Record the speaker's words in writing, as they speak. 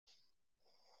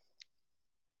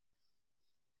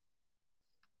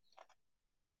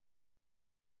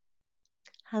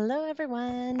Hello,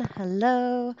 everyone.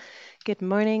 Hello. Good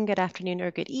morning, good afternoon,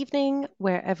 or good evening,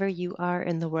 wherever you are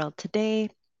in the world today.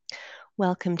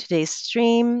 Welcome to today's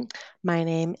stream. My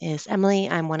name is Emily.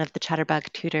 I'm one of the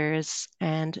Chatterbug tutors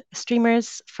and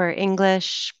streamers for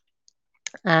English.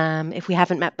 If we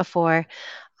haven't met before,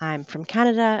 I'm from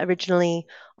Canada originally,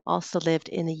 also lived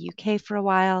in the UK for a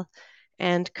while,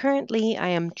 and currently I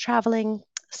am traveling.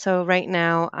 So, right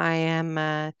now I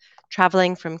am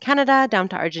traveling from Canada down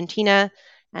to Argentina,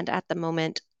 and at the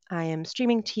moment I am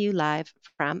streaming to you live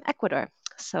from Ecuador.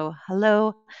 So,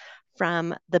 hello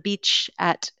from the beach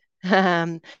at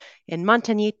in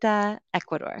Montañita,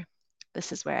 Ecuador.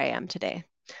 This is where I am today.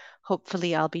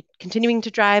 Hopefully, I'll be continuing to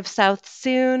drive south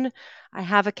soon. I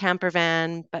have a camper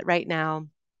van, but right now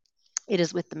it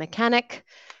is with the mechanic.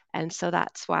 And so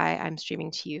that's why I'm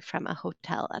streaming to you from a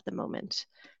hotel at the moment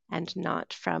and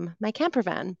not from my camper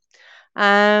van.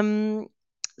 Um,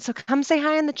 so come say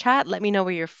hi in the chat. Let me know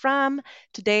where you're from.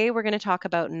 Today we're going to talk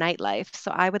about nightlife.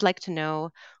 So I would like to know,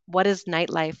 what is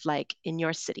nightlife like in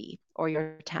your city or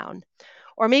your town?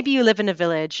 Or maybe you live in a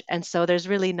village, and so there's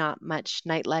really not much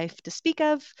nightlife to speak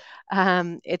of.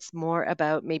 It's more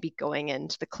about maybe going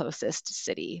into the closest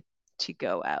city to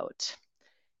go out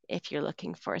if you're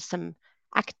looking for some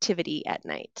activity at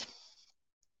night.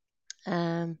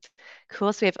 Um,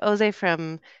 cool. So we have Oze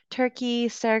from Turkey,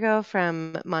 Sergo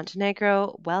from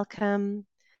Montenegro. Welcome.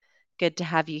 Good to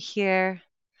have you here.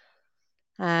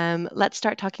 Let's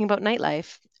start talking about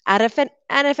nightlife.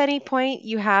 And if any point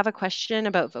you have a question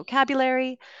about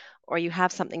vocabulary or you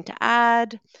have something to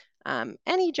add,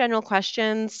 any general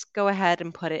questions, go ahead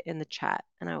and put it in the chat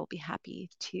and I will be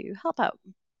happy to help out.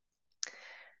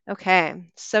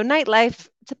 Okay, so nightlife,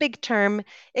 it's a big term.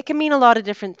 It can mean a lot of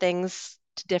different things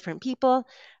to different people,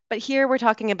 but here we're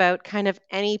talking about kind of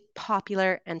any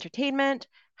popular entertainment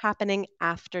happening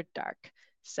after dark.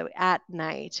 So at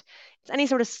night, it's any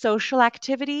sort of social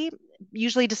activity,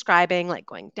 usually describing like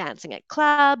going dancing at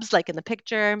clubs, like in the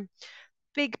picture,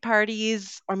 big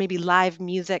parties, or maybe live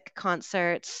music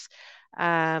concerts.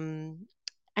 Um,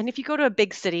 and if you go to a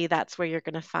big city, that's where you're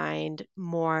going to find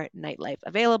more nightlife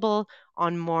available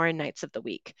on more nights of the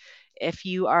week. If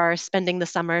you are spending the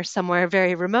summer somewhere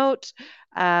very remote,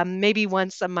 maybe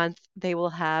once a month they will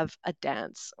have a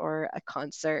dance or a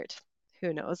concert.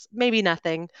 Who knows? Maybe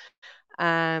nothing.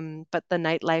 But the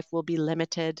nightlife will be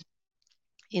limited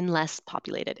in less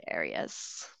populated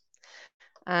areas.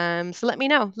 So let me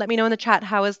know. Let me know in the chat,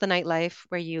 how is the nightlife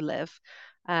where you live?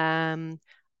 Um,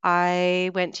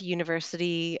 I went to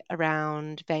university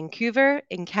around Vancouver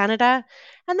in Canada,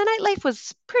 and the nightlife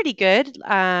was pretty good.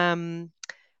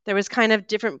 There was kind of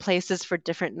different places for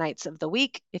different nights of the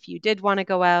week. If you did want to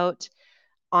go out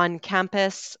on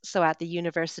campus, so at the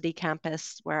university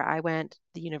campus where I went,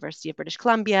 the University of British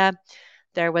Columbia,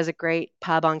 there was a great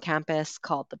pub on campus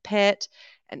called The Pit,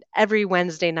 and every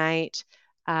Wednesday night,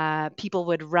 people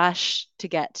would rush to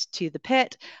get to the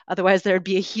pit. Otherwise, there would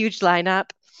be a huge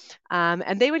lineup.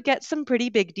 And they would get some pretty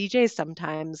big DJs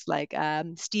sometimes, like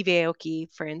Steve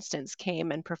Aoki, for instance,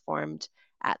 came and performed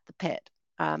at the pit,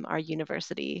 our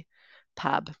university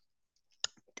pub,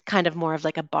 kind of more of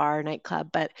like a bar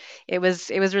nightclub, but it was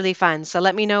really fun. So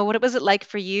let me know, what was it like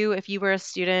for you if you were a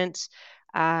student.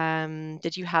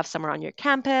 Did you have summer on your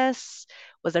campus?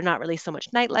 Was there not really so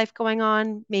much nightlife going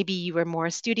on? Maybe you were more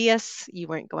studious, you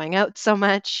weren't going out so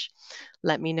much.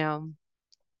 Let me know.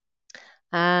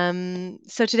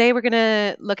 So today we're going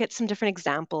to look at some different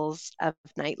examples of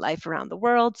nightlife around the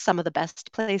world, some of the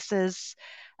best places,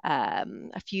 a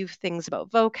few things about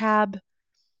vocab,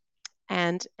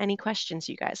 and any questions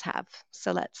you guys have.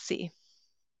 So let's see.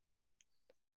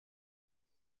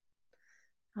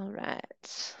 All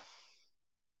right.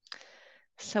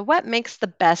 So what makes the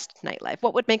best nightlife?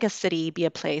 What would make a city be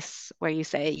a place where you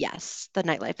say, yes, the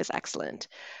nightlife is excellent?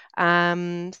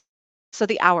 Um, so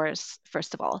the hours,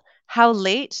 first of all, how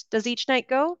late does each night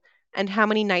go? And how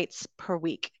many nights per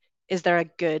week is there a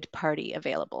good party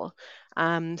available?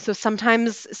 So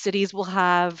sometimes cities will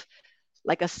have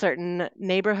like a certain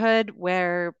neighborhood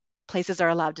where places are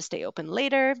allowed to stay open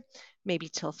later, maybe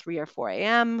till 3 or 4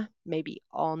 a.m., maybe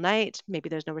all night, maybe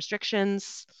there's no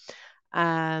restrictions.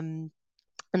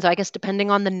 And so I guess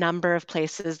depending on the number of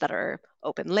places that are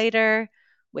open later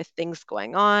with things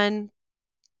going on,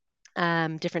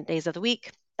 different days of the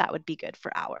week, that would be good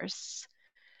for hours.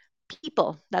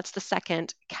 People, that's the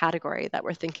second category that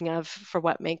we're thinking of for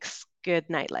what makes good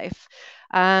nightlife.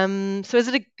 So is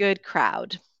it a good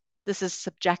crowd? This is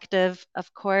subjective,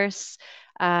 of course,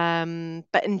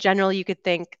 but in general, you could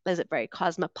think, is it very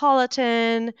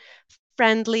cosmopolitan,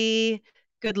 friendly,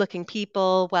 good looking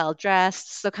people, well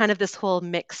dressed? So kind of this whole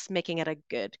mix making it a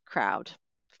good crowd.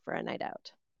 for a night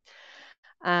out.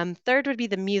 Third would be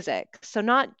the music. So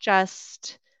not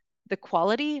just the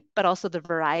quality, but also the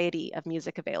variety of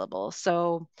music available.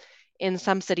 So in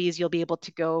some cities, you'll be able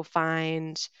to go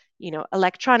find,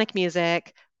 electronic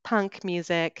music, punk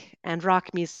music, and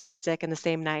rock music in the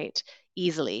same night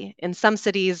easily. In some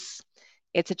cities,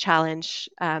 it's a challenge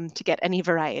to get any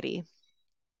variety.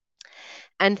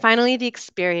 And finally, the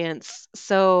experience.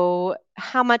 So,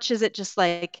 how much is it just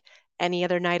like any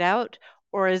other night out,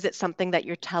 or is it something that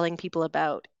you're telling people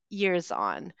about years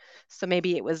on? So,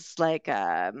 maybe it was like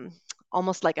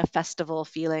almost like a festival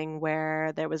feeling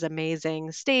where there was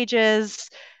amazing stages,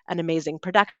 an amazing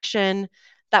production.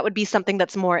 That would be something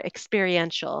that's more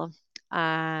experiential.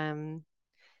 Um,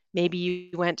 Maybe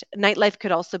you went, nightlife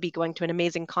could also be going to an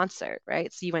amazing concert,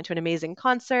 right? So, you went to an amazing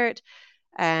concert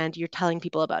and you're telling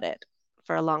people about it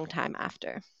for a long time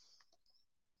after.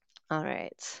 All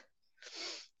right.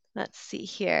 Let's see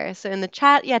here. So in the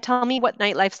chat, yeah, tell me what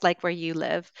nightlife's like where you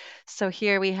live. So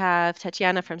here we have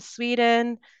Tatiana from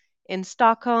Sweden, in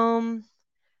Stockholm,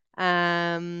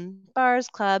 bars,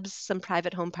 clubs, some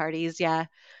private home parties. Yeah,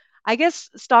 I guess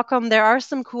Stockholm, there are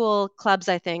some cool clubs,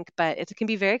 I think, but it can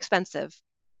be very expensive.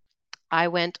 I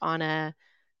went on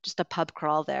just a pub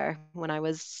crawl there when I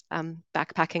was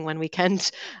backpacking one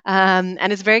weekend,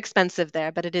 and it's very expensive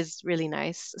there, but it is really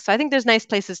nice. So I think there's nice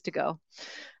places to go,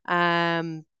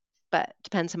 um, but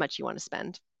depends how much you want to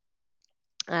spend.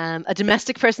 A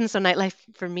domestic person, so nightlife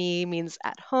for me means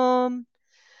at home.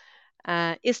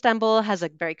 Istanbul has a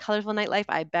very colorful nightlife.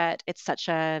 I bet it's such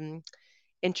an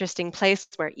interesting place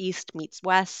where East meets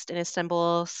West in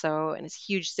Istanbul. So, and it's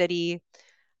a huge city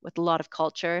with a lot of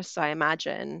culture. So I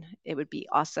imagine it would be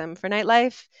awesome for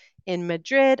nightlife. In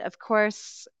Madrid, of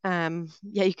course, yeah,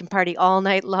 you can party all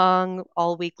night long,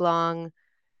 all week long,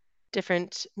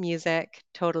 different music.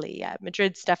 Totally. Yeah.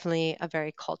 Madrid's definitely a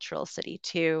very cultural city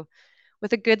too,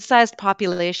 with a good sized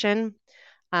population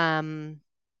um,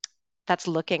 that's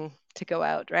looking to go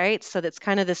out, right? So that's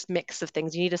kind of this mix of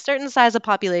things. You need a certain size of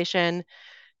population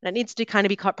that needs to kind of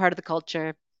be part of the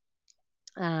culture.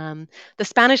 The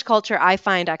Spanish culture I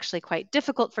find actually quite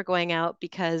difficult for going out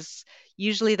because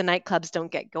usually the nightclubs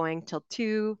don't get going till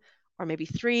 2 or maybe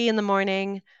 3 in the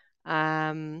morning.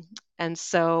 Um, and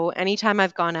so anytime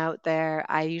I've gone out there,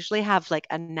 I usually have like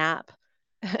a nap,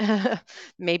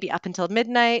 maybe up until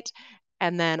midnight,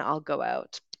 and then I'll go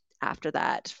out after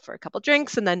that for a couple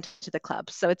drinks and then to the club.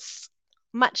 So it's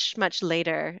much, much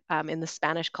later in the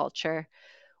Spanish culture,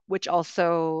 which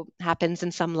also happens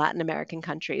in some Latin American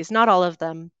countries. Not all of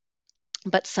them,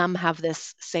 but some have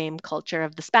this same culture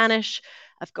of the Spanish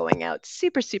of going out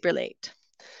super, super late.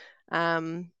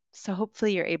 So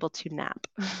hopefully you're able to nap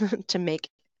to make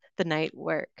the night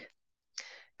work.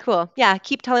 Cool. Yeah,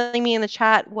 keep telling me in the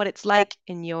chat what it's like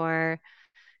in your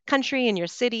country, in your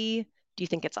city. Do you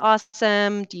think it's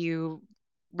awesome? Do you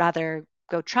rather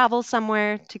go travel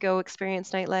somewhere to go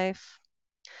experience nightlife?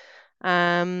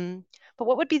 Um, but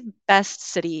what would be the best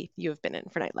city you have been in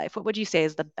for nightlife? What would you say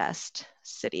is the best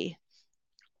city?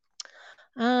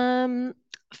 Um,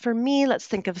 for me, let's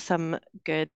think of some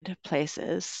good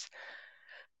places.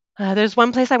 There's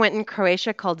one place I went in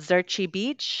Croatia called Zerchi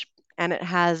Beach, and it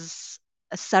has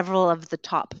several of the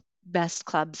top best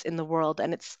clubs in the world.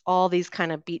 And it's all these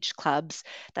kind of beach clubs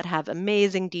that have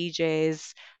amazing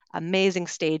DJs, amazing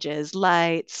stages,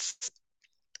 lights.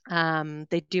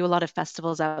 They do a lot of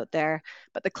festivals out there,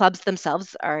 but the clubs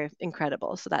themselves are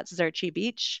incredible. So that's Zerchi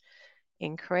Beach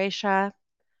in Croatia.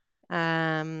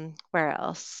 Where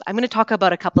else? I'm going to talk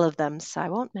about a couple of them, so I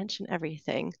won't mention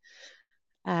everything.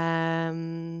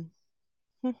 Um,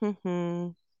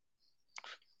 let's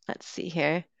see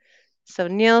here. So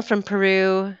Neil from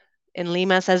Peru in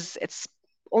Lima says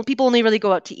people only really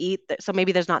go out to eat, so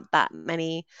maybe there's not that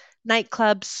many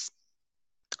nightclubs.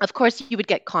 Of course, you would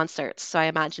get concerts, so I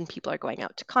imagine people are going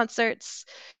out to concerts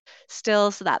still,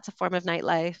 so that's a form of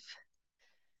nightlife.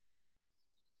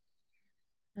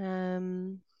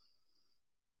 Um,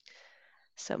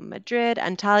 so Madrid,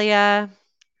 Antalya,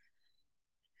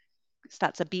 so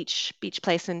that's a beach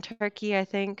place in Turkey, I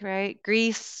think, right?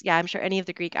 Greece, yeah, I'm sure any of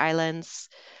the Greek islands,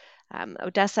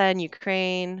 Odessa in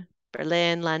Ukraine,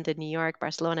 Berlin, London, New York,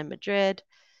 Barcelona, Madrid.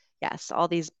 Yes, all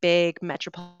these big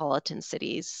metropolitan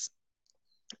cities.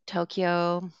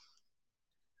 Tokyo,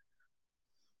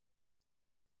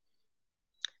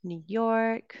 New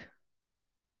York.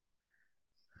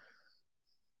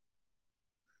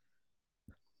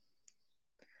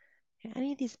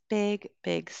 Any of these big,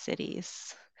 big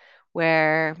cities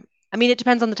where, I mean, it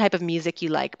depends on the type of music you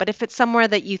like, but if it's somewhere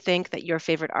that you think that your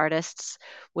favorite artists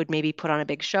would maybe put on a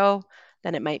big show,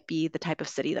 then it might be the type of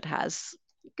city that has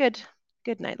good,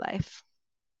 good nightlife.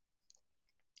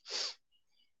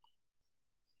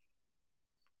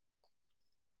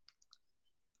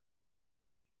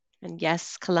 And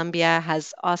yes, Colombia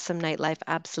has awesome nightlife,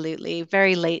 absolutely.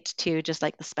 Very late too, just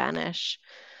like the Spanish,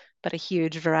 but a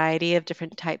huge variety of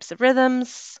different types of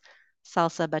rhythms.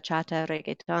 Salsa, bachata,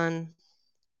 reggaeton.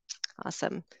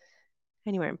 Awesome.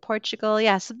 Anywhere in Portugal.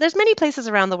 Yeah, so there's many places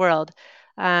around the world.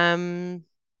 Um,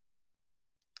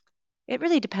 it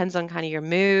really depends on kind of your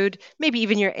mood, maybe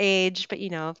even your age, but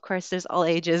of course, there's all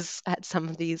ages at some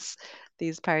of these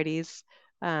parties.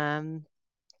 Um,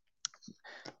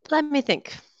 let me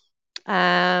think.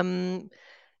 Um,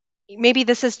 Maybe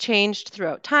this has changed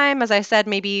throughout time. As I said,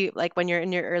 maybe like when you're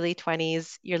in your early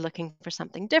 20s, you're looking for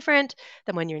something different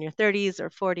than when you're in your 30s or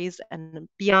 40s and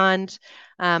beyond.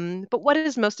 But what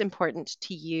is most important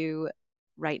to you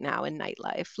right now in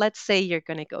nightlife? Let's say you're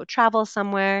going to go travel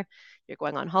somewhere, you're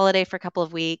going on holiday for a couple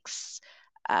of weeks.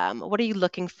 What are you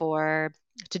looking for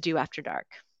to do after dark?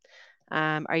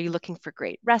 Are you looking for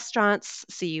great restaurants?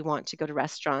 So you want to go to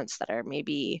restaurants that are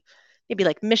maybe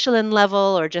like Michelin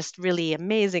level or just really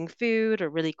amazing food or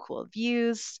really cool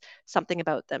views, something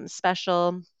about them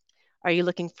special. Are you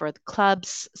looking for the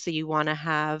clubs? So you want to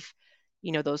have,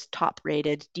 those top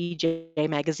rated DJ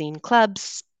magazine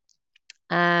clubs.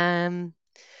 Um,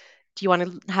 do you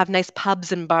want to have nice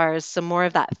pubs and bars? So more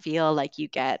of that feel like you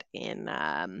get in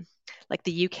like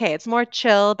the UK. It's more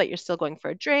chill, but you're still going for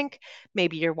a drink.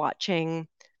 Maybe you're watching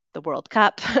the World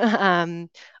Cup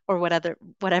or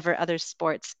whatever other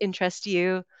sports interest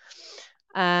you.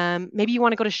 Maybe you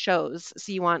want to go to shows.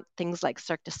 So you want things like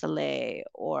Cirque du Soleil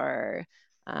or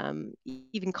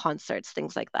even concerts,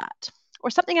 things like that. Or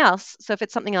something else. So if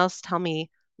it's something else, tell me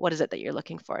what is it that you're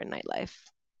looking for in nightlife?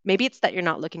 Maybe it's that you're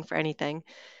not looking for anything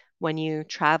when you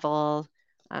travel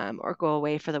or go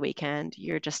away for the weekend.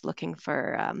 You're just looking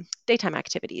for daytime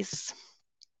activities.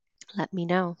 Let me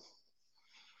know.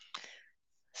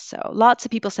 So, lots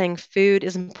of people saying food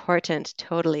is important.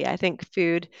 Totally. I think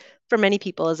food for many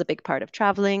people is a big part of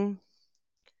traveling.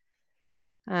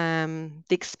 The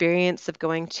experience of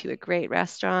going to a great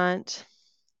restaurant.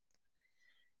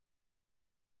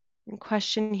 And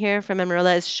question here from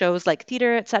Emerilla is shows like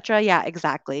theater, etc. Yeah,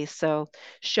 exactly. So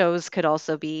shows could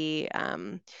also be,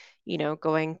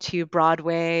 going to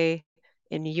Broadway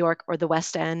in New York or the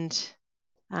West End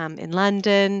in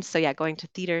London. So yeah, going to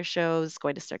theater shows,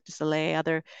 going to Cirque du Soleil,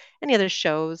 any other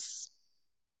shows.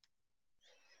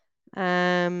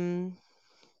 Um,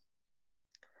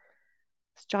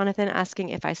 Jonathan asking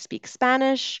if I speak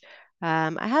Spanish.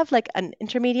 I have like an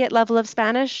intermediate level of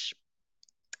Spanish.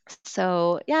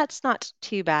 So yeah, it's not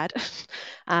too bad.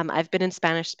 I've been in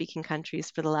Spanish speaking countries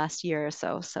for the last year or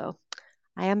so, so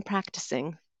I am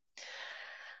practicing.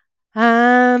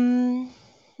 Um,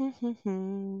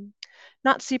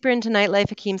 Not super into nightlife,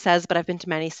 Hakeem says, but I've been to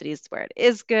many cities where it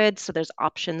is good. So there's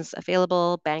options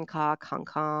available: Bangkok, Hong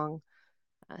Kong,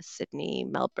 Sydney,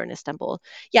 Melbourne, Istanbul.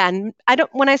 Yeah, and I don't.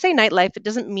 When I say nightlife, it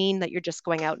doesn't mean that you're just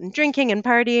going out and drinking and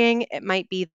partying. It might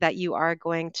be that you are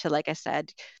going to, like I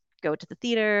said, go to the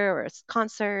theater or a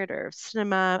concert or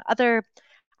cinema. Other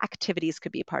activities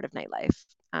could be a part of nightlife,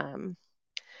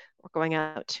 or going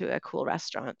out to a cool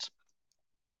restaurant.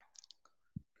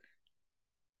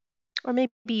 Or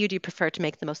maybe you do prefer to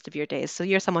make the most of your days. So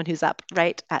you're someone who's up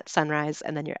right at sunrise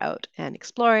and then you're out and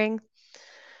exploring.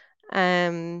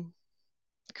 Um,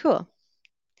 cool.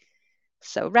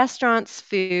 So restaurants,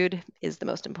 food is the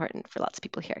most important for lots of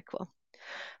people here. Cool.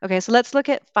 Okay, so let's look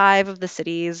at 5 of the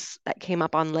cities that came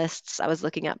up on lists. I was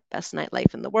looking up best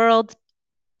nightlife in the world.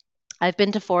 I've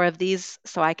been to 4 of these,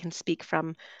 so I can speak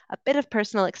from a bit of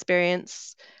personal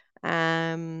experience.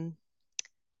 Um,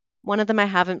 One of them I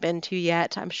haven't been to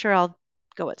yet. I'm sure I'll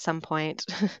go at some point.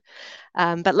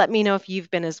 But let me know if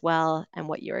you've been as well and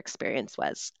what your experience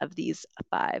was of these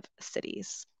 5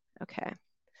 cities. Okay.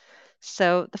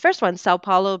 So the first one, Sao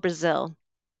Paulo, Brazil.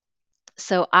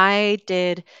 So I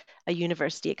did a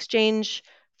university exchange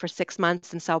for 6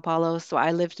 months in Sao Paulo. So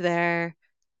I lived there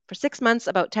for 6 months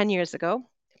about 10 years ago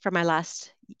for my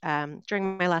last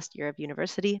during my last year of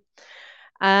university.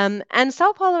 And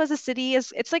Sao Paulo as a city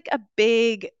it's like a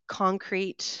big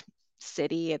concrete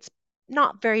city. It's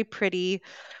not very pretty.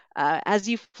 As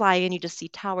you fly in, you just see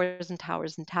towers and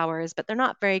towers and towers, but they're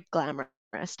not very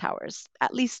glamorous towers,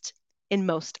 at least in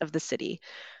most of the city.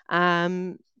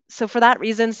 Um, so, for that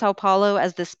reason, Sao Paulo,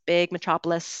 as this big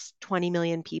metropolis, 20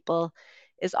 million people,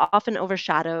 is often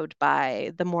overshadowed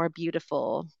by the more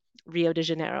beautiful Rio de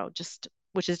Janeiro,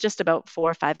 which is just about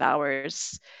 4 or 5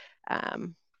 hours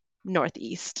um,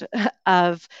 northeast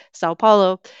of Sao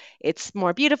Paulo. It's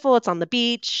more beautiful. It's on the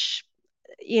beach.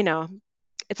 You know,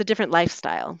 it's a different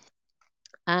lifestyle.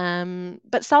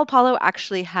 But Sao Paulo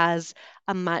actually has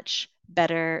a much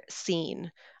better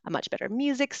scene, a much better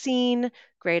music scene,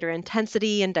 greater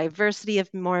intensity and diversity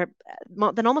of more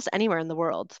than almost anywhere in the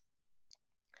world.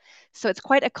 So it's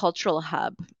quite a cultural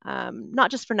hub,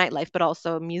 not just for nightlife, but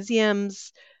also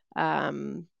museums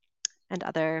um, and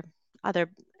other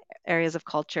areas of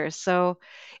culture. So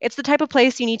it's the type of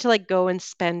place you need to like go and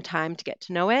spend time to get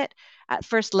to know it. At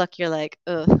first look, you're like,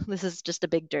 ugh, this is just a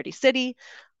big dirty city.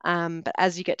 But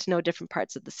as you get to know different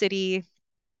parts of the city,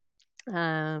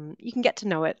 you can get to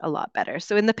know it a lot better.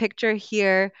 So in the picture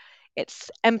here,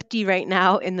 it's empty right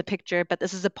now in the picture, but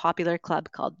this is a popular club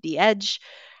called The Edge.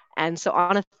 And so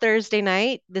on a Thursday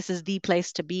night, this is the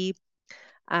place to be.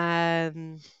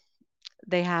 Um,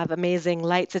 they have amazing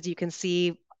lights, as you can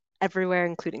see, everywhere,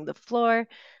 including the floor,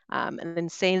 an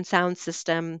insane sound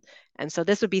system. And so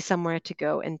this would be somewhere to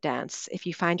go and dance if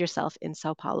you find yourself in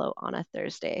Sao Paulo on a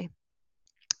Thursday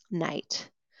night.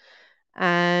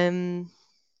 Um,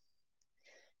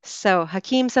 so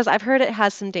Hakeem says, I've heard it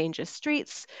has some dangerous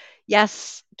streets.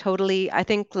 Yes, totally. I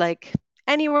think like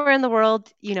anywhere in the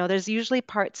world, there's usually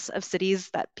parts of cities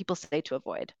that people say to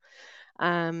avoid.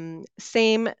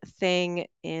 Same thing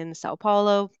in Sao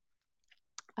Paulo.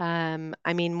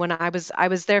 I mean, when I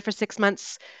was there for 6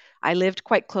 months, I lived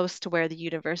quite close to where the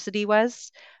university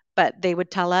was, but they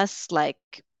would tell us like,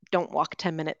 don't walk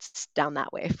 10 minutes down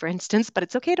that way, for instance, but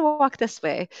it's okay to walk this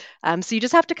way. So you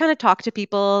just have to kind of talk to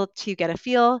people to get a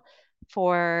feel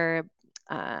for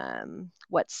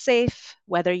what's safe,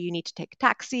 whether you need to take a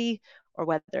taxi or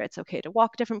whether it's okay to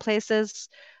walk different places.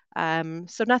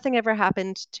 So nothing ever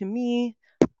happened to me.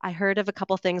 I heard of a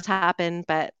couple things happen,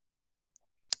 but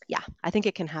yeah, I think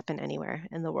it can happen anywhere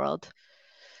in the world.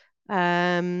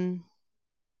 Um,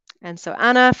 and so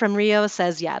Anna from Rio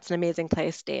says, yeah, it's an amazing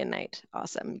place day and night.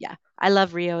 Awesome. Yeah, I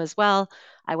love Rio as well.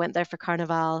 I went there for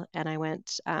Carnival and I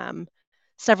went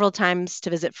several times to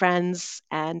visit friends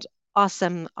and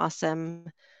awesome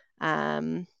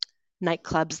um,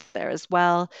 nightclubs there as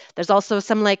well. There's also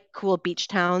some like cool beach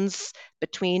towns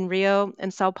between Rio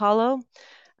and Sao Paulo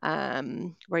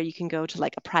where you can go to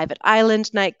like a private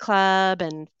island nightclub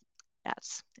and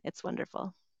yes, it's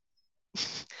wonderful.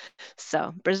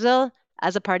 So, Brazil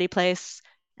as a party place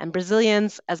and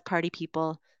Brazilians as party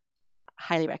people,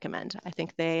 highly recommend. I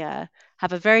think they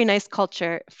have a very nice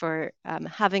culture for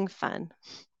having fun.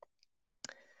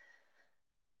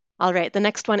 All right, the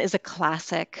next one is a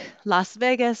classic, Las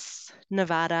Vegas,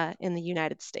 Nevada in the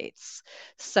United States.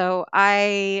 So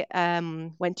I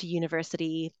went to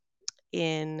university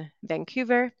in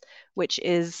Vancouver, which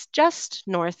is just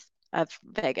north of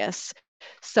Vegas.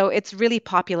 So it's really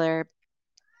popular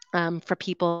for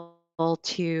people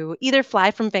to either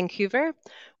fly from Vancouver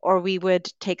or we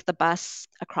would take the bus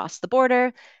across the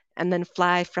border and then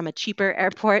fly from a cheaper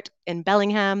airport in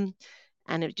Bellingham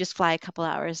and it would just fly a couple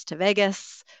hours to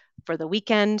Vegas for the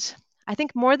weekend. I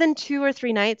think more than 2 or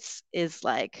 3 nights is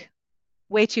like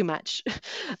way too much.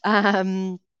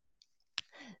 um,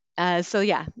 so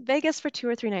yeah, Vegas for 2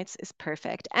 or 3 nights is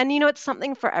perfect. And it's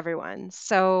something for everyone.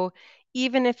 So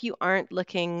even if you aren't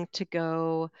looking to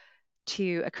go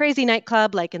to a crazy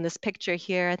nightclub, like in this picture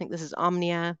here. I think this is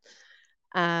Omnia,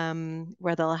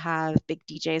 where they'll have big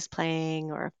DJs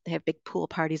playing or they have big pool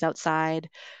parties outside.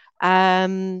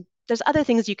 There's other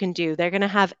things you can do. They're going to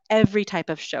have every type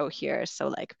of show here. So,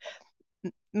 like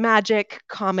magic,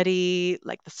 comedy,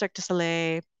 like the Cirque du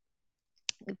Soleil,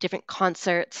 different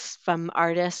concerts from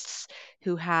artists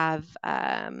who have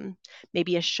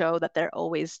maybe a show that they're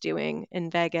always doing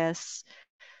in Vegas.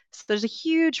 So there's a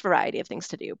huge variety of things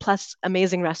to do, plus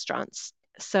amazing restaurants.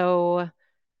 So,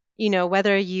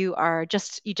 whether you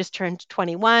just turned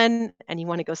 21 and you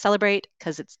want to go celebrate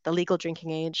because it's the legal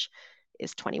drinking age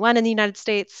is 21 in the United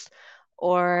States,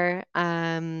 or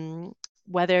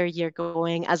whether you're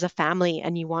going as a family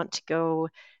and you want to go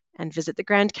and visit the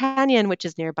Grand Canyon, which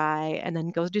is nearby, and then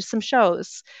go do some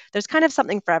shows. There's kind of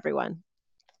something for everyone.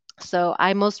 So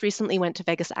I most recently went to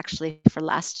Vegas actually for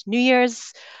last New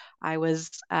Year's. I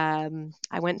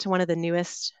went to one of the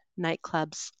newest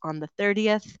nightclubs on the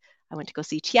 30th. I went to go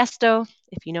see Tiesto,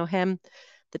 if you know him,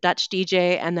 the Dutch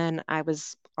DJ, and then I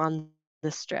was on the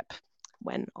strip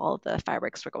when all of the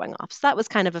fireworks were going off. So that was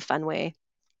kind of a fun way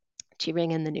to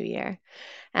ring in the new year.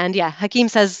 And yeah, Hakeem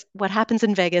says what happens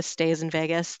in Vegas stays in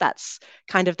Vegas. That's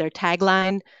kind of their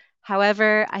tagline.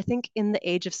 However, I think in the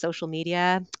age of social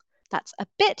media, that's a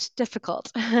bit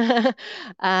difficult.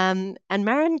 And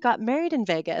Marin got married in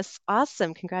Vegas.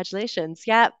 Awesome. Congratulations.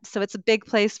 Yeah. So it's a big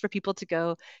place for people to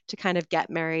go to kind of get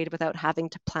married without having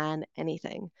to plan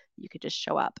anything. You could just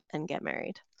show up and get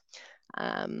married.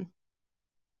 Um,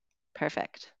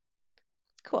 Perfect.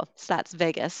 Cool. So that's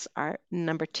Vegas, our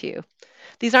number two.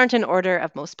 These aren't in order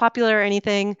of most popular or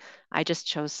anything. I just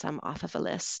chose some off of a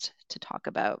list to talk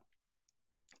about.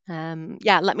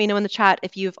 Yeah, let me know in the chat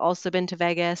if you've also been to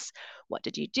Vegas. What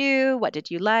did you do? What did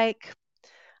you like?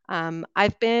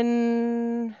 I've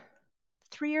been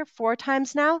 3 or 4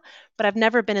 times now, but I've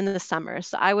never been in the summer.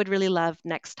 So I would really love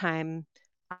next time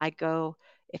I go,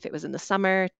 if it was in the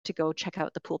summer, to go check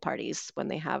out the pool parties when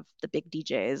they have the big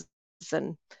DJs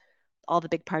and all the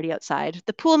big party outside.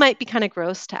 The pool might be kind of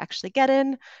gross to actually get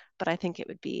in, but I think it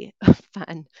would be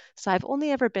fun. So I've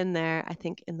only ever been there, I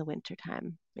think, in the winter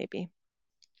time, maybe.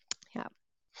 Yeah.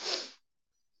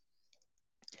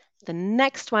 The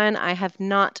next one I have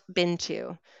not been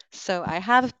to. So I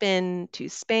have been to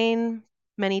Spain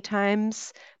many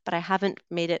times, but I haven't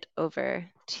made it over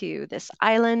to this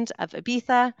island of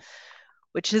Ibiza,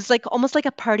 which is like almost like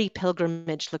a party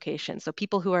pilgrimage location. So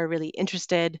people who are really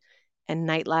interested in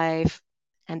nightlife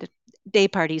and day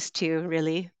parties too,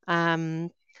 really.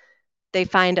 They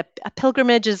find a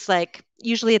pilgrimage is like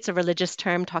usually it's a religious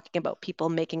term talking about people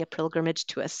making a pilgrimage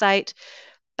to a site,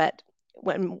 but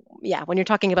when you're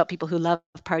talking about people who love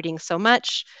partying so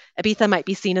much, Ibiza might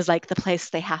be seen as like the place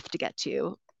they have to get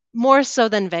to, more so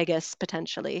than Vegas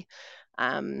potentially.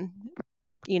 Um,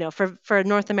 for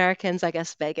North Americans, I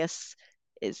guess Vegas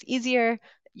is easier.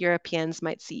 Europeans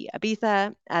might see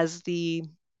Ibiza as the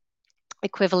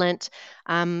equivalent.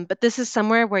 But this is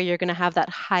somewhere where you're going to have that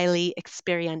highly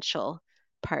experiential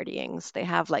partyings. They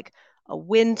have like a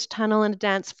wind tunnel and a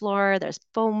dance floor. There's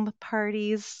foam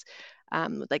parties,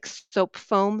 with like soap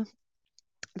foam.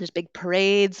 There's big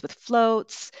parades with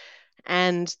floats,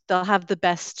 and they'll have the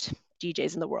best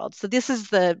DJs in the world. So this is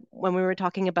when we were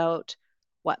talking about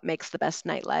what makes the best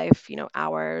nightlife,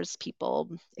 hours, people,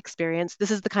 experience.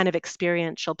 This is the kind of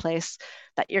experiential place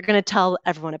that you're going to tell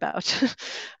everyone about.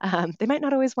 They might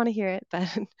not always want to hear it, but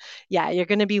yeah, you're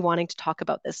going to be wanting to talk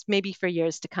about this maybe for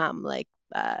years to come, like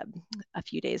a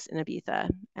few days in Ibiza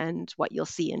and what you'll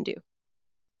see and do.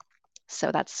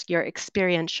 So that's your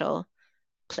experiential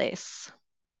place.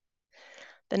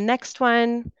 The next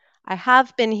one, I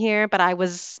have been here, but I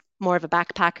was more of a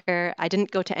backpacker. I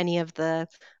didn't go to any of the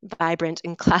vibrant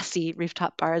and classy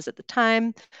rooftop bars at the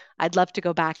time. I'd love to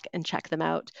go back and check them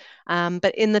out.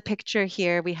 But in the picture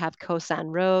here, we have Kosan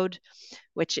Road,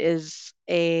 which is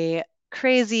a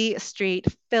crazy street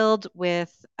filled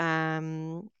with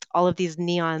all of these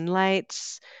neon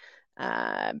lights.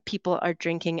 People are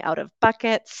drinking out of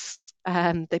buckets.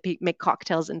 They make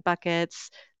cocktails in buckets,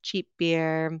 cheap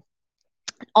beer,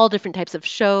 all different types of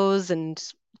shows and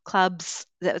clubs.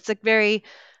 It's a very,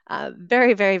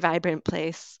 very vibrant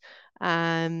place.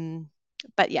 Um,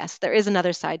 but yes, there is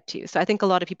another side too. So I think a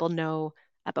lot of people know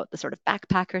about the sort of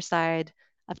backpacker side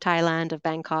of Thailand, of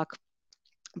Bangkok,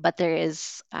 but there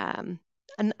is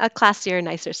a classier,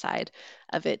 nicer side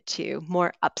of it too,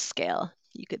 more upscale,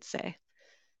 you could say.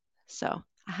 So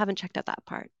I haven't checked out that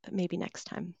part, but maybe next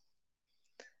time.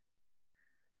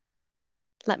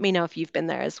 Let me know if you've been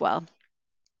there as well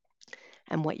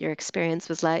and what your experience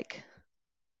was like.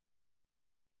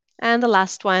 And the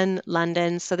last one,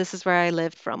 London. So this is where I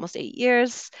lived for almost 8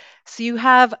 years. So you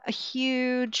have a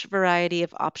huge variety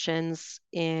of options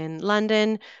in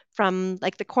London, from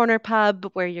like the corner pub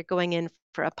where you're going in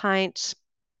for a pint,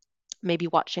 maybe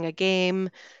watching a game,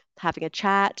 having a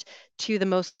chat, to the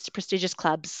most prestigious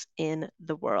clubs in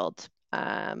the world,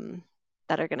 that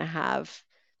are going to have,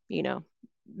 you know,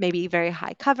 maybe very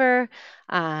high cover,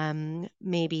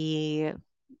 maybe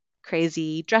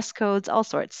crazy dress codes, all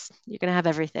sorts. You're going to have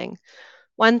everything.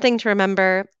 One thing to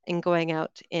remember in going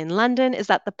out in London is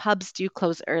that the pubs do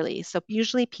close early. So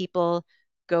usually people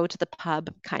go to the pub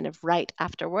kind of right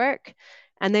after work,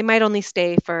 and they might only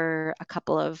stay for a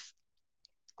couple of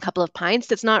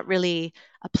pints. It's not really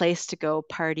a place to go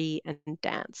party and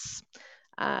dance.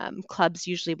 Clubs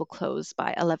usually will close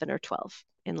by 11 or 12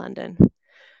 in London.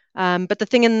 But the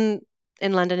thing in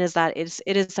London is that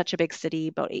it is such a big city,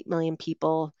 about 8 million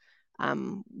people,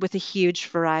 with a huge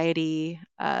variety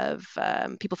of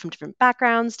people from different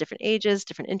backgrounds, different ages,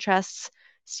 different interests.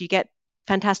 So you get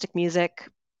fantastic music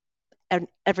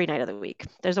every night of the week.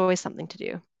 There's always something to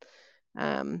do.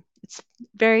 It's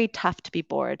very tough to be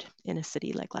bored in a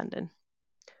city like London.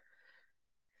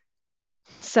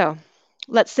 So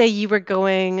let's say you were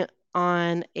going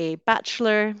on a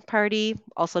bachelor party,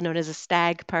 also known as a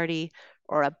stag party,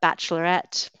 or a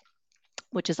bachelorette,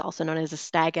 which is also known as a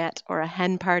stagette or a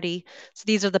hen party. So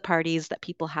these are the parties that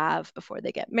people have before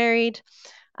they get married.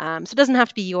 So it doesn't have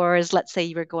to be yours. Let's say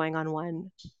you were going on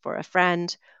one for a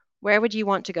friend. Where would you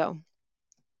want to go?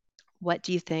 What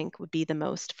do you think would be the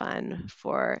most fun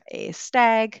for a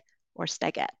stag or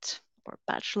stagette or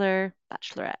bachelor,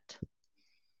 bachelorette.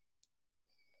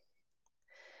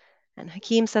 And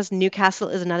Hakeem says Newcastle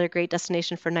is another great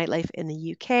destination for nightlife in the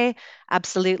UK.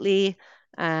 Absolutely.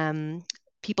 Um,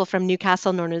 People from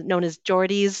Newcastle, known as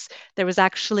Geordies. There was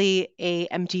actually a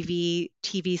MTV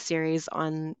TV series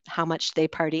on how much they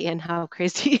party and how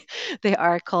crazy they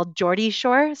are called Geordie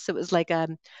Shore. So it was like a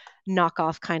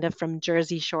knockoff kind of from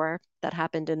Jersey Shore that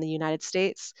happened in the United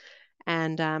States.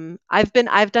 And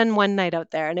I've done one night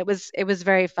out there, and it was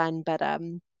very fun. But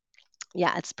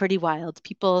yeah, it's pretty wild.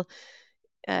 People.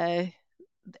 Uh,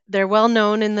 they're well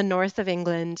known in the north of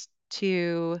England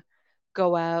to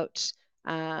go out,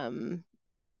 um,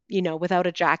 without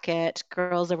a jacket.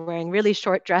 Girls are wearing really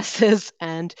short dresses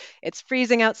and it's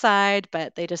freezing outside,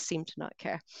 but they just seem to not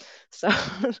care. So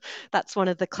that's one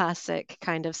of the classic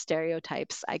kind of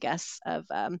stereotypes, I guess, of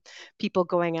people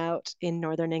going out in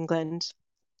northern England.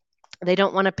 They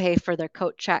don't want to pay for their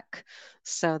coat check,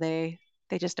 so they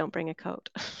just don't bring a coat.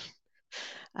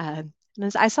 And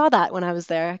I saw that when I was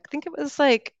there. I think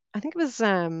it was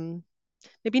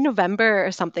maybe November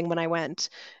or something when I went,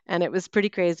 and it was pretty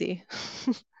crazy.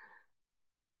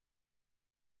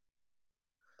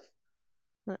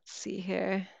 Let's see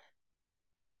here.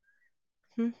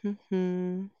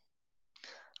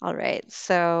 All right,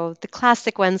 so the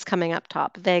classic ones coming up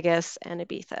top, Vegas and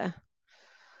Ibiza.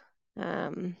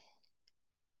 Um,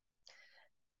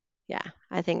 yeah,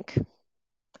 I think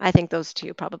I think those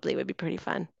two probably would be pretty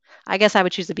fun. I guess I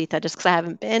would choose Ibiza just because I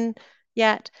haven't been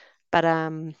yet, but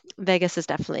Vegas is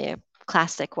definitely a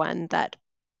classic one that,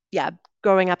 yeah,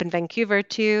 growing up in Vancouver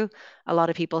too, a lot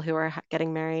of people who are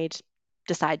getting married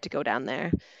decide to go down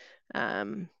there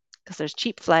because there's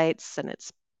cheap flights and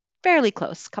it's fairly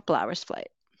close, couple hours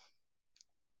flight.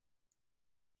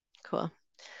 Cool.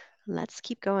 Let's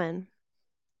keep going.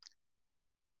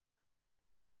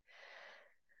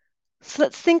 So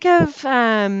let's think of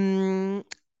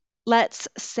let's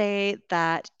say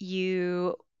that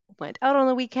you went out on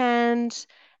the weekend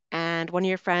and one of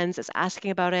your friends is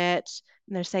asking about it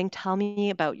and they're saying, "Tell me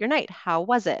about your night. How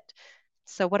was it?"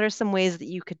 So, what are some ways that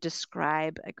you could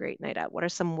describe a great night out? What are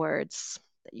some words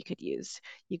that you could use?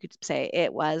 You could say,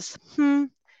 "It was,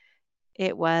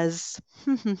 it was,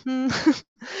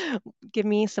 Give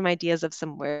me some ideas of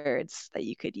some words that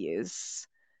you could use.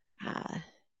 Uh,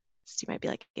 so you might be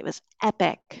like, "It was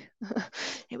epic."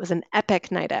 It was an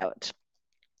epic night out.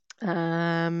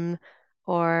 Um,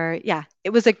 or yeah,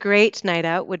 it was a great night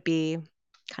out would be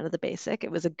kind of the basic.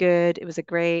 It was a great,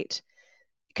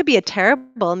 it could be a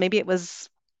terrible, maybe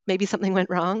something went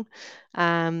wrong.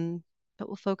 But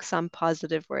we'll focus on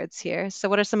positive words here. So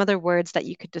what are some other words that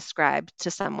you could describe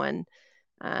to someone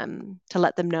to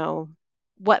let them know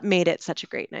what made it such a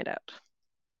great night out?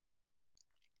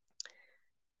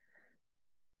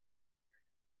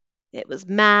 It was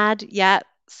mad. Yeah.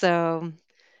 So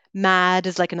mad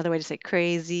is like another way to say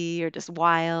crazy or just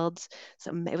wild.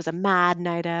 So it was a mad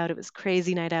night out. It was a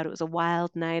crazy night out. It was a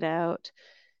wild night out.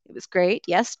 It was great.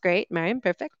 Yes, great. Mariam,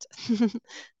 perfect.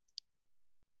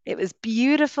 It was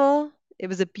beautiful. It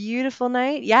was a beautiful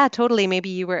night. Yeah, totally. Maybe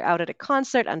you were out at a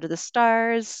concert under the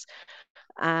stars.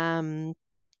 Um,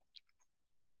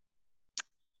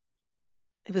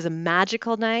 it was a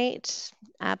magical night.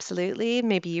 Absolutely.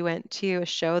 Maybe you went to a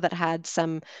show that had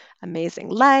some amazing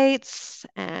lights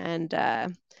and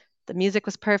the music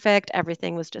was perfect.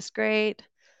 Everything was just great.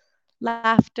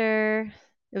 Laughter.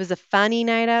 It was a funny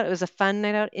night out. It was a fun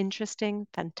night out. Interesting,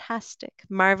 fantastic,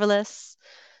 marvelous,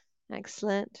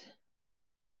 excellent.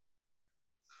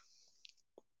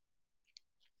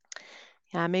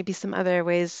 Yeah, maybe some other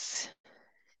ways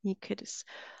you could,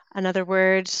 another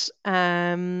word.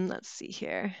 Let's see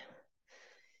here.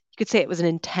 You could say it was an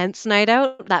intense night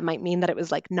out. That might mean that it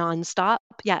was like nonstop.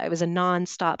 Yeah, it was a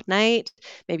nonstop night.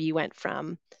 Maybe you went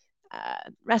from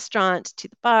restaurant to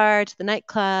the bar to the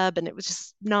nightclub, and it was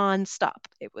just nonstop.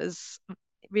 It was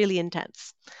really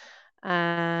intense.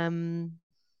 Um,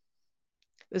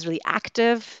 it was really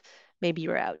active. Maybe you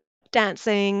were out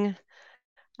dancing.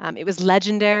 It was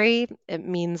legendary. It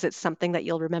means it's something that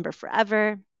you'll remember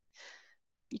forever.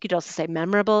 You could also say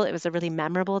memorable. It was a really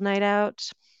memorable night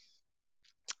out.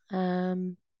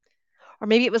 Um, or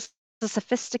maybe it was a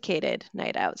sophisticated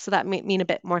night out. So that might mean a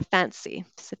bit more fancy.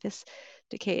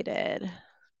 Sophisticated,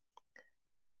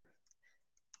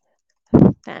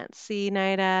 fancy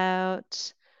night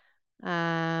out.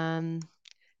 Um,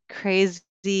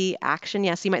 Crazy action.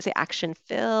 Yes, you might say action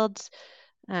filled.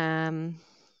 Um,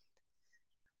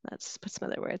 let's put some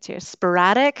other words here.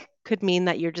 Sporadic could mean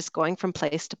that you're just going from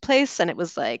place to place and it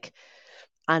was like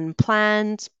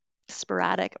unplanned,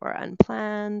 sporadic or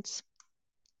unplanned.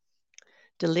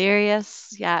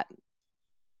 Delirious. Yeah,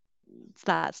 So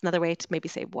that's another way to maybe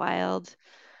say wild.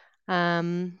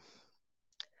 Um,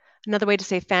 Another way to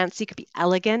say fancy could be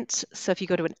elegant. So if you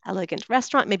go to an elegant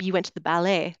restaurant, maybe you went to the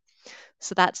ballet.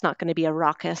 So that's not going to be a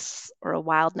raucous or a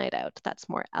wild night out. That's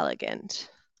more elegant.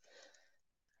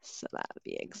 So that would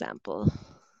be an example.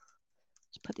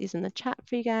 Just put these in the chat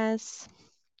for you guys.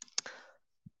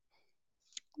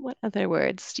 What other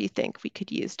words do you think we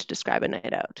could use to describe a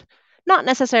night out? Not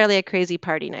necessarily a crazy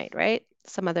party night, right?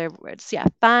 Some other words. Yeah,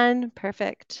 fun,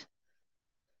 perfect.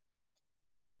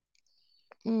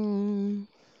 Mm,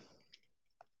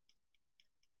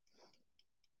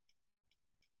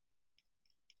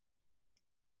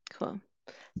 cool.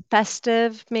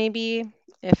 Festive, maybe.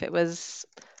 If it was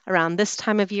around this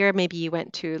time of year, maybe you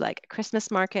went to like a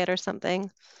Christmas market or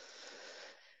something.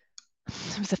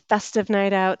 It was a festive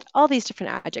night out. All these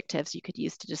different adjectives you could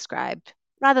use to describe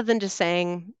rather than just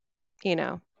saying, you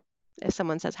know, if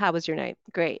someone says, "How was your night?"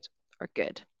 Great or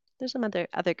good. There's some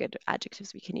other good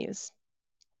adjectives we can use.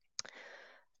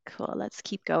 Cool, let's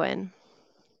keep going.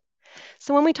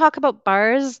 So when we talk about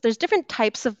bars, there's different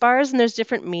types of bars and there's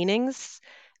different meanings.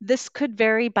 This could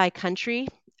vary by country.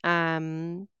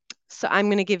 Um, so I'm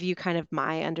going to give you kind of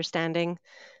my understanding.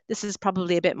 This is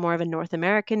probably a bit more of a North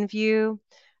American view.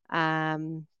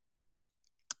 Um,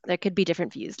 there could be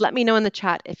different views. Let me know in the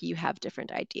chat if you have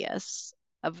different ideas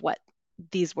of what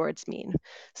these words mean.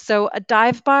 So a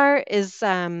dive bar is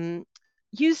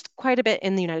used quite a bit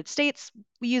in the United States.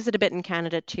 We use it a bit in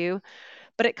Canada too,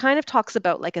 but it kind of talks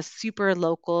about like a super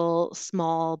local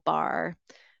small bar.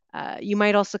 You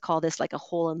might also call this like a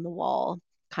hole in the wall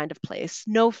kind of place.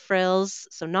 No frills,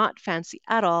 so not fancy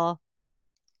at all,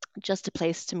 just a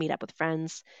place to meet up with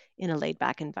friends in a laid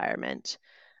back environment.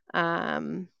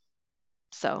 Um,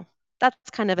 so that's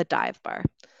kind of a dive bar.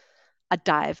 A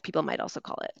dive, people might also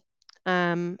call it.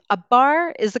 A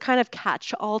bar is the kind of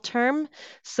catch-all term.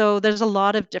 So there's a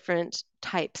lot of different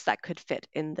types that could fit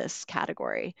in this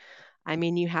category. I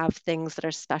mean, you have things that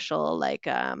are special, like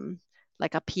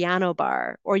a piano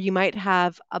bar, or you might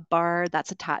have a bar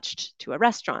that's attached to a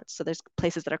restaurant. So there's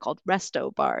places that are called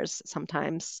resto bars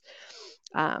sometimes.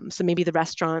 So maybe the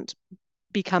restaurant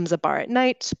becomes a bar at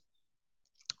night,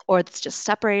 or it's just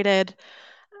separated.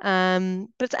 But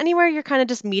it's anywhere you're kind of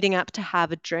just meeting up to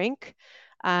have a drink.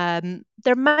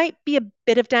 There might be a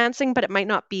bit of dancing, but it might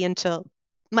not be until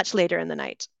much later in the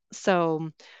night.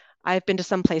 So I've been to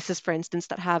some places, for instance,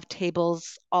 that have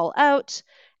tables all out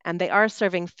and they are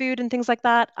serving food and things like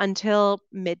that until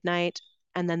midnight.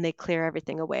 And then they clear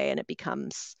everything away and it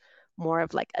becomes more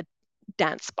of like a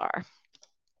dance bar.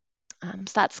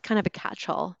 So that's kind of a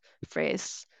catch-all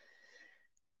phrase.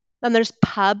 Then there's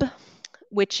pub,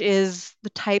 which is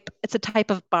it's a type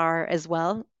of bar as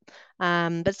well.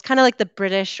 But it's kind of like the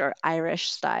British or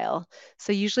Irish style.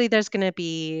 So usually there's going to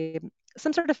be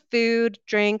some sort of food,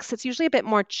 drinks. It's usually a bit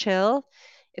more chill.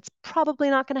 It's probably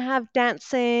not going to have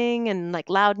dancing and like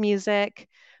loud music,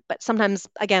 but sometimes,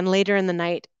 again, later in the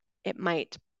night, it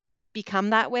might become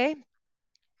that way.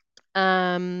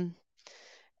 Um,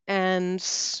 and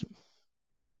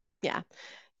yeah,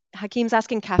 Hakeem's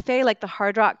asking cafe, like the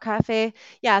Hard Rock Cafe.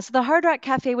 Yeah, so the Hard Rock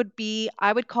Cafe would be,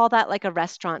 I would call that like a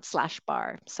restaurant slash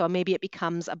bar. So maybe it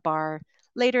becomes a bar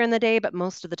later in the day, but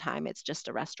most of the time it's just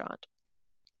a restaurant.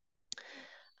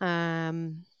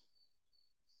 Um,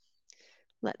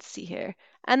 let's see here.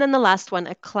 And then the last one,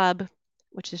 a club,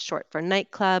 which is short for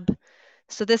nightclub.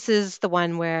 So this is the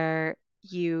one where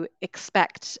you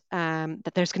expect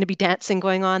that there's going to be dancing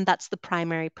going on. That's the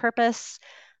primary purpose.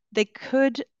 They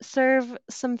could serve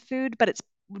some food, but it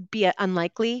would be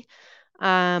unlikely.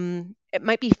 It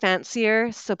might be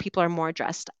fancier, so people are more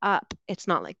dressed up. It's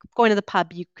not like going to the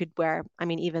pub, you could wear, I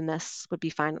mean, even this would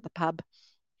be fine at the pub.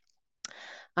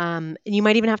 And you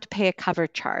might even have to pay a cover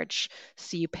charge.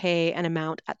 So you pay an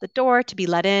amount at the door to be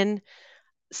let in.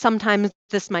 Sometimes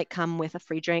this might come with a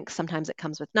free drink. Sometimes it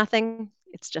comes with nothing.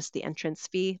 It's just the entrance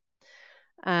fee.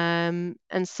 And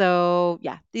so,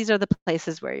 yeah, these are the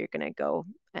places where you're going to go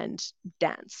and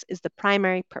dance is the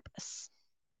primary purpose.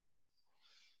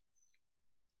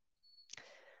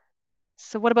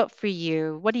 So what about for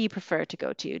you? What do you prefer to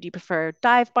go to? Do you prefer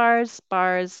dive bars,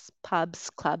 pubs,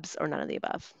 clubs, or none of the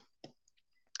above?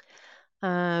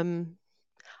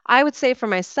 I would say for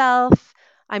myself,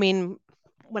 I mean,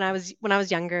 when I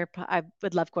was younger, I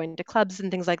would love going to clubs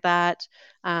and things like that.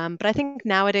 But I think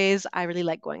nowadays I really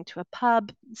like going to a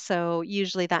pub. So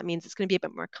usually that means it's going to be a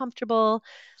bit more comfortable.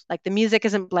 Like the music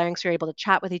isn't blaring, so you're able to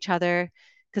chat with each other.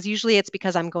 Because usually it's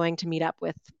because I'm going to meet up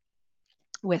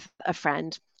with a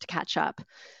friend to catch up.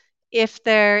 If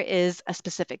there is a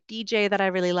specific DJ that I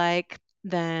really like,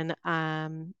 then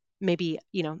maybe,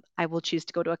 I will choose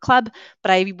to go to a club,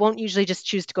 but I won't usually just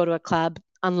choose to go to a club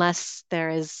unless there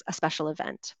is a special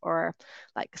event or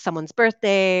like someone's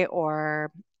birthday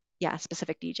or, yeah, a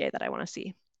specific DJ that I want to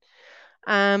see.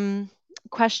 Um,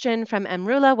 Question from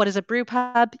Emrula: what is a brew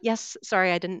pub? Yes,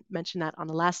 sorry, I didn't mention that on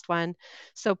the last one.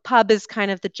 So, pub is kind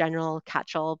of the general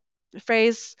catch all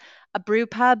phrase. A brew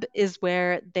pub is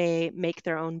where they make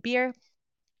their own beer,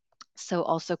 so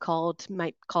also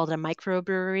might call it a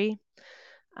microbrewery,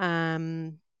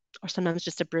 um, or sometimes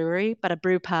just a brewery. But a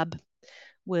brew pub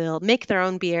will make their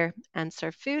own beer and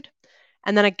serve food.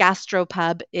 And then a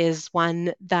gastropub is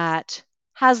one that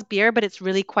has beer, but it's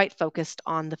really quite focused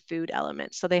on the food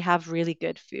element. So they have really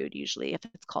good food usually if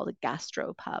it's called a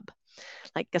gastropub,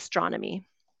 like gastronomy.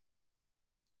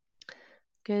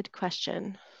 Good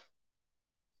question.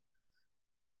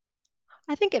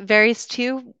 I think it varies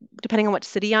too, depending on what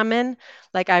city I'm in.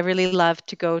 Like, I really love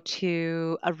to go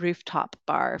to a rooftop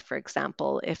bar, for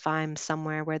example, if I'm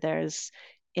somewhere where there's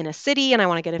in a city and I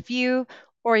want to get a view,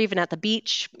 or even at the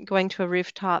beach, going to a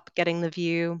rooftop, getting the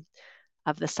view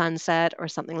of the sunset or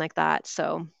something like that.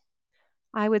 So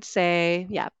I would say,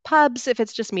 yeah, pubs if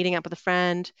it's just meeting up with a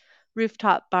friend,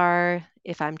 rooftop bar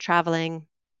if I'm traveling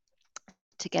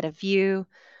to get a view,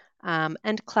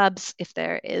 and clubs if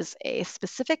there is a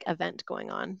specific event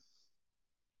going on.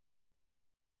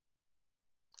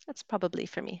 That's probably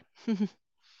for me.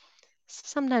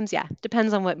 Sometimes, yeah,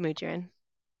 depends on what mood you're in.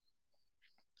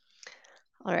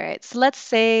 All right, so let's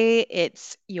say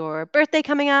it's your birthday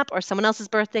coming up or someone else's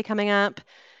birthday coming up,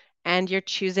 and you're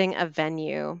choosing a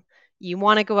venue. You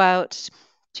want to go out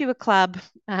to a club,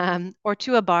 or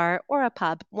to a bar or a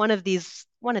pub. One of these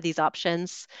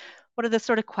options. What are the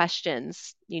sort of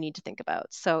questions you need to think about?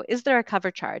 So, is there a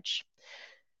cover charge?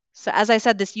 So, as I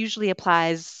said, this usually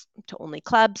applies to only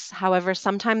clubs. However,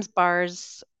 sometimes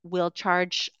bars will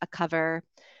charge a cover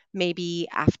maybe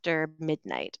after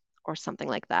midnight or something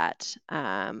like that.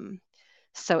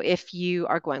 So, if you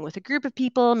are going with a group of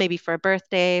people, maybe for a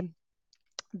birthday,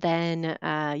 then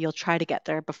you'll try to get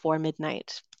there before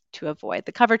midnight to avoid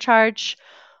the cover charge.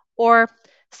 Or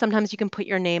sometimes you can put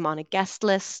your name on a guest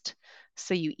list.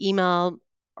 So you email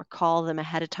or call them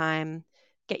ahead of time,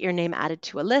 get your name added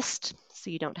to a list so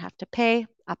you don't have to pay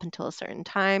up until a certain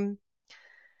time.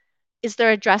 Is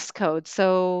there a dress code?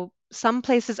 So some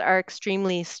places are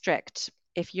extremely strict.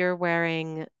 If you're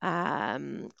wearing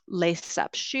lace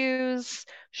up shoes,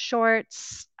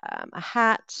 shorts, a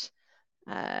hat,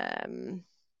 um,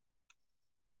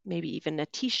 maybe even a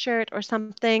t-shirt or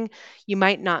something, you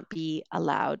might not be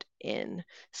allowed in.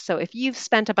 So if you've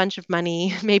spent a bunch of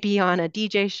money, maybe on a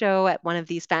DJ show at one of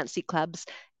these fancy clubs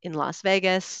in Las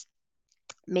Vegas,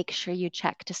 make sure you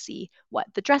check to see what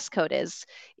the dress code is.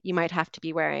 You might have to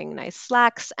be wearing nice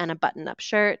slacks and a button-up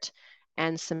shirt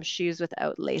and some shoes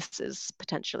without laces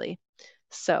potentially.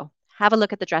 So have a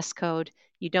look at the dress code.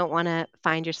 You don't want to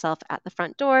find yourself at the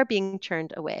front door being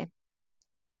turned away.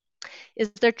 Is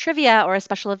there trivia or a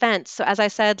special event? So, as I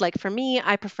said, like for me,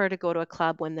 I prefer to go to a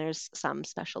club when there's some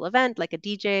special event, like a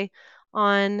DJ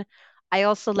on. I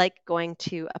also like going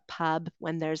to a pub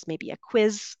when there's maybe a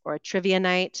quiz or a trivia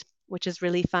night, which is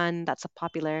really fun. That's a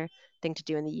popular thing to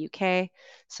do in the UK.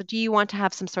 So, do you want to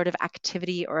have some sort of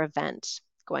activity or event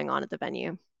going on at the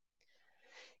venue?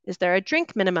 Is there a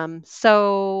drink minimum?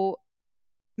 So,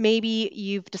 maybe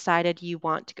you've decided you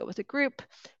want to go with a group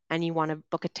and you want to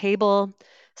book a table.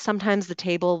 Sometimes the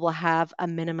table will have a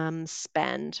minimum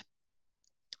spend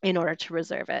in order to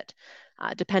reserve it,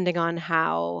 depending on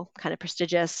how kind of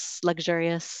prestigious,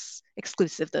 luxurious,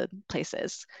 exclusive the place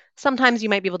is. Sometimes you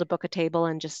might be able to book a table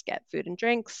and just get food and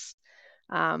drinks.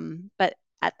 But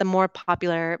at the more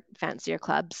popular, fancier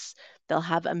clubs, they'll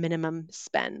have a minimum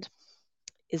spend.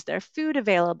 Is there food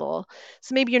available?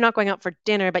 So maybe you're not going out for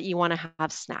dinner, but you want to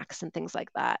have snacks and things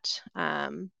like that.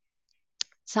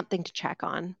 Something to check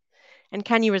on. And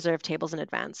can you reserve tables in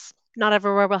advance? Not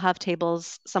everywhere will have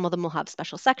tables. Some of them will have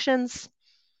special sections.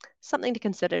 Something to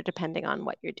consider depending on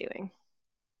what you're doing.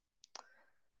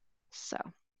 So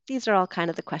these are all kind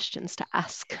of the questions to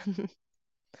ask. Now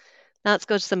let's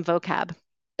go to some vocab.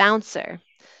 Bouncer.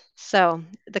 So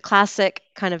the classic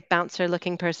kind of bouncer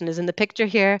looking person is in the picture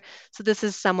here. So this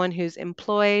is someone who's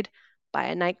employed by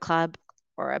a nightclub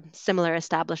or a similar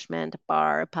establishment, a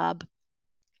bar, a pub,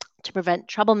 to prevent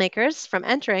troublemakers from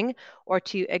entering or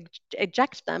to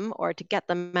eject them or to get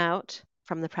them out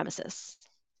from the premises,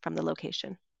 from the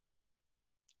location.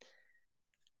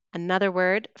 Another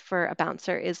word for a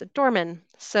bouncer is a doorman.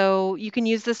 So you can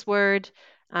use this word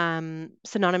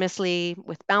synonymously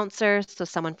with bouncer, so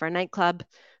someone for a nightclub,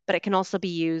 but it can also be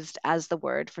used as the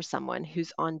word for someone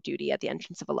who's on duty at the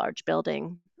entrance of a large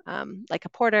building, like a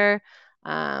porter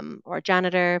or a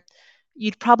janitor.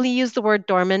 You'd probably use the word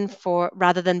doorman for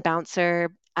rather than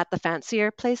bouncer at the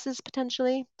fancier places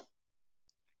potentially.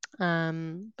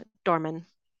 But doorman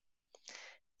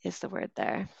is the word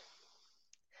there.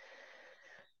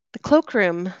 The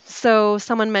cloakroom. So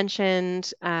someone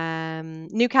mentioned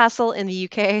Newcastle in the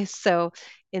UK. So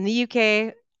in the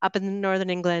UK, up in Northern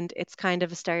England, it's kind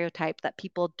of a stereotype that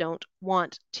people don't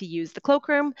want to use the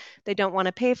cloakroom. They don't want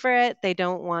to pay for it. They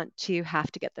don't want to have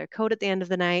to get their coat at the end of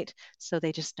the night. So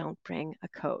they just don't bring a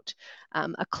coat.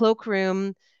 A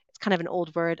cloakroom, it's kind of an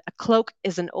old word. A cloak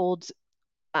is an old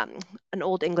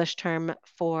English term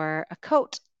for a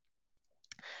coat.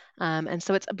 And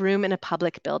so it's a room in a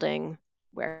public building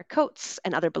where coats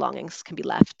and other belongings can be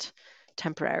left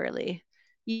temporarily.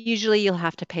 Usually you'll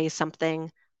have to pay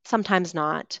something, sometimes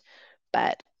not,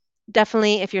 but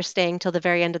definitely if you're staying till the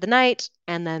very end of the night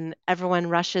and then everyone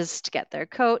rushes to get their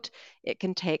coat, it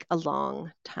can take a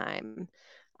long time.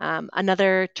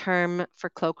 Another term for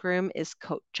cloakroom is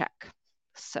coat check.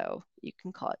 So you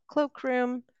can call it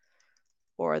cloakroom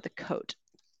or the coat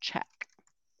check.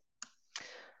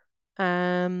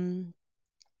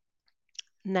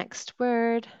 Next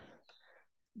word,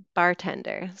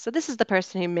 bartender. So this is the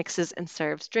person who mixes and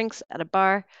serves drinks at a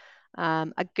bar.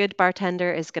 A good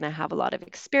bartender is going to have a lot of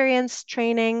experience,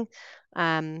 training.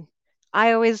 I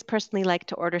always personally like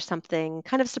to order something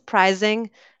kind of surprising,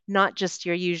 not just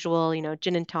your usual,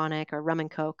 gin and tonic or rum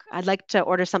and coke. I'd like to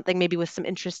order something maybe with some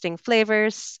interesting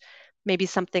flavors, maybe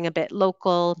something a bit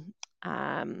local.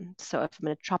 So if I'm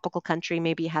in a tropical country,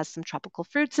 maybe it has some tropical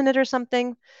fruits in it or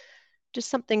something. Just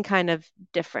something kind of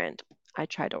different I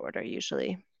try to order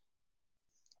usually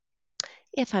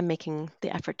if I'm making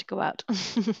the effort to go out.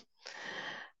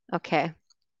 Okay.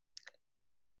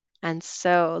 And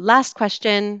so last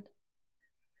question.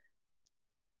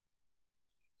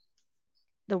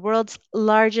 The world's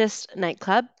largest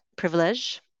nightclub,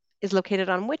 Privilege, is located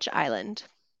on which island?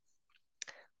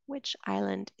 Which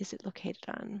island is it located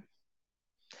on?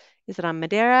 Is it on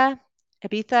Madeira,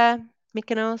 Ibiza,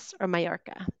 Mykonos, or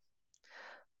Mallorca?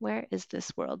 Where is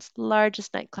this world's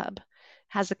largest nightclub? It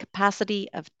has a capacity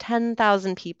of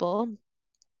 10,000 people,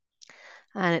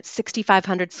 and it's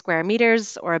 6,500 square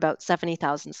meters or about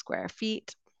 70,000 square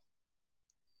feet.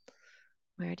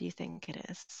 Where do you think it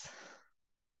is?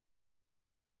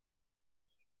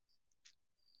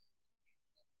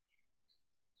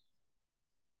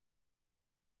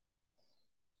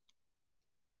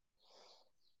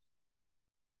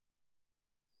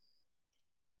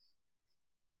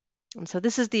 And so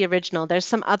this is the original. There's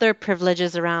some other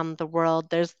privileges around the world.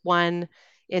 There's one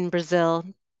in Brazil,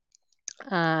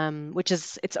 which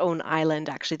is its own island,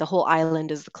 actually. The whole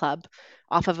island is the club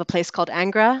off of a place called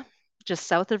Angra, just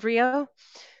south of Rio.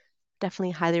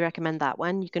 Definitely highly recommend that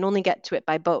one. You can only get to it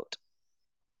by boat.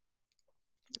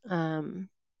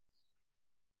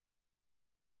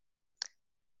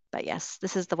 But yes,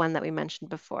 this is the one that we mentioned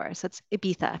before. So it's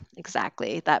Ibiza,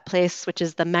 exactly. That place, which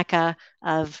is the mecca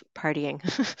of partying.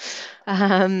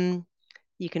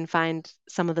 You can find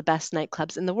some of the best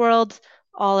nightclubs in the world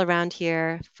all around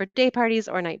here for day parties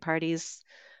or night parties.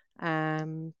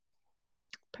 Perfect.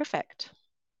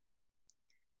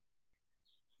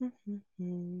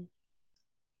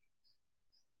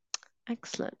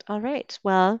 Excellent. All right.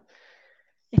 Well,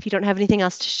 if you don't have anything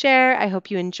else to share, I hope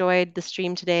you enjoyed the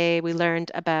stream today. We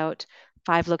learned about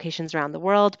 5 locations around the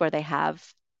world where they have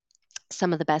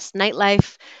some of the best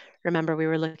nightlife. Remember, we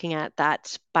were looking at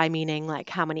that by meaning like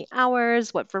how many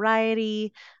hours, what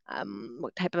variety,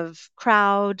 what type of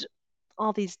crowd,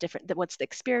 all these different, what's the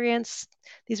experience.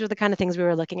 These were the kind of things we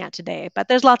were looking at today. But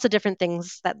there's lots of different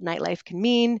things that nightlife can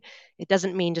mean. It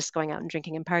doesn't mean just going out and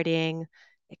drinking and partying.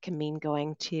 It can mean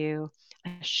going to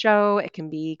a show. It can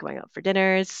be going out for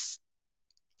dinners,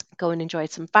 go and enjoy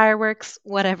some fireworks,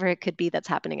 whatever it could be that's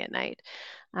happening at night.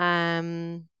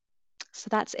 So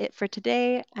that's it for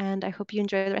today, and I hope you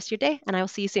enjoy the rest of your day, and I will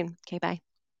see you soon. Okay, bye.